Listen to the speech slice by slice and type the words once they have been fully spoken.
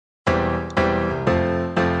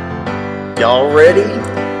Y'all ready?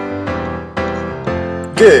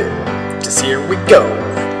 Good, 'cause here we go.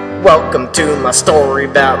 Welcome to my story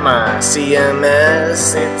about my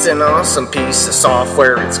CMS. It's an awesome piece of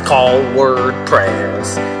software, it's called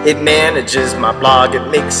Wordpress. It manages my blog, it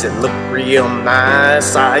makes it look real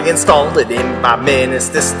nice. I installed it in 5 minutes,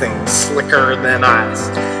 this thing's slicker than ice.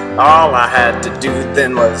 All I had to do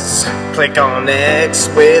then was click on next.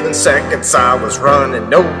 Within seconds I was running,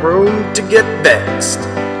 no room to get vexed.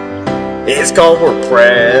 It's called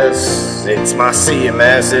Wordpress, it's my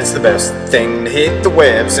CMS, it's the best thing to hit the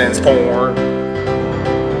web since porn.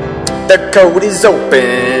 The code is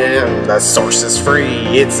open, the source is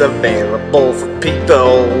free, it's available for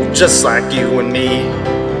people just like you and me.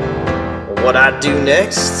 What I do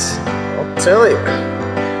next, I'll tell you.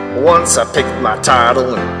 Once I picked my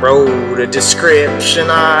title and wrote a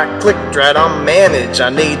description, I clicked right on manage,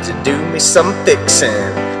 I need to do me some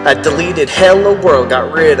fixing. I deleted hello world,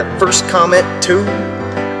 got rid of first comment too.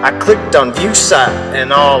 I clicked on view site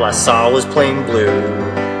and all I saw was plain blue.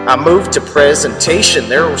 I moved to presentation,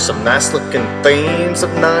 there were some nice looking themes,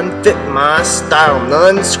 of none fit my style,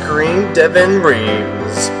 none screamed Devin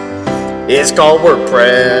Reeves. It's called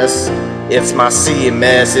Wordpress, it's my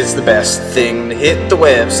CMS, it's the best thing to hit the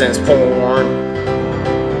web since porn.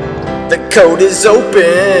 The code is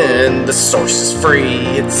open, the source is free,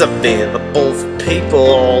 it's available for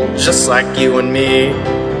people just like you and me.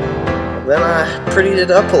 Then I prettied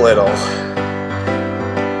it up a little.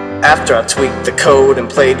 After I tweaked the code and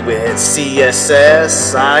played with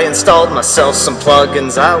CSS, I installed myself some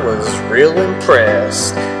plugins, I was real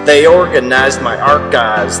impressed. They organized my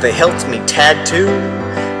archives, they helped me tag too.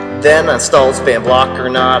 Then I installed spam blocker,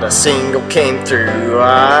 not a single came through.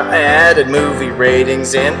 I added movie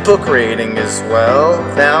ratings and book rating as well.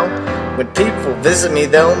 Now, when people visit me,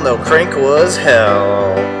 they'll know Crank was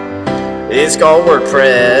hell. It's called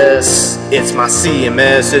Wordpress, it's my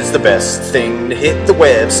CMS, it's the best thing to hit the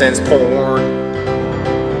web since porn.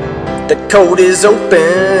 The code is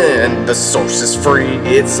open, the source is free,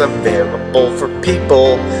 it's available for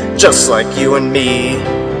people just like you and me.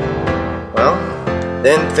 Well,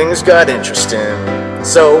 then things got interesting.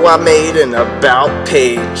 So I made an about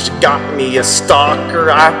page, got me a stalker,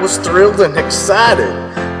 I was thrilled and excited.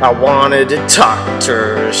 I wanted to talk to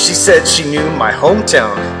her, she said she knew my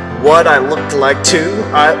hometown, what I looked like too.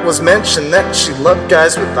 It was mentioned that she loved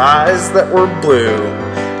guys with eyes that were blue.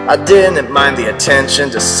 I didn't mind the attention,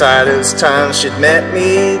 decided it was time she'd met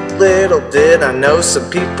me. Little did I know some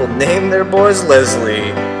people named their boys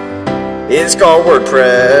Leslie. It's called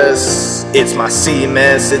Wordpress, it's my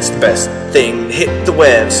CMS, it's the best thing to hit the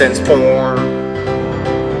web since porn.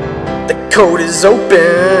 The code is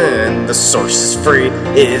open, the source is free,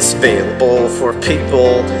 it's available for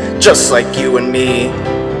people just like you and me.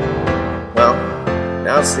 Well,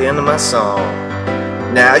 now it's the end of my song.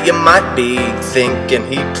 Now you might be thinking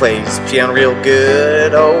he plays piano real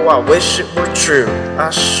good. Oh, I wish it were true, I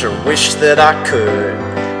sure wish that I could.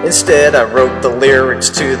 Instead I wrote the lyrics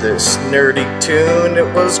to this nerdy tune.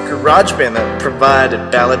 It was GarageBand that provided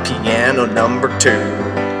ballad piano number 2.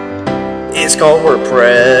 It's called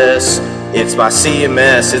Wordpress, it's my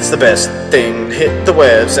CMS, it's the best thing to hit the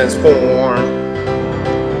web since porn.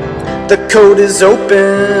 The code is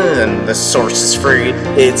open, the source is free,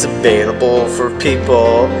 it's available for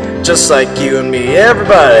people just like you and me.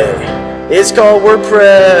 Everybody, it's called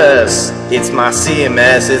Wordpress, it's my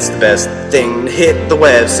CMS, it's the best thing to hit the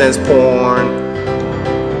web since porn.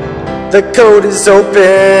 The code is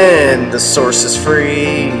open, the source is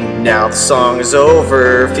free, now the song is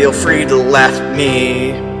over, feel free to laugh at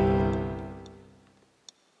me.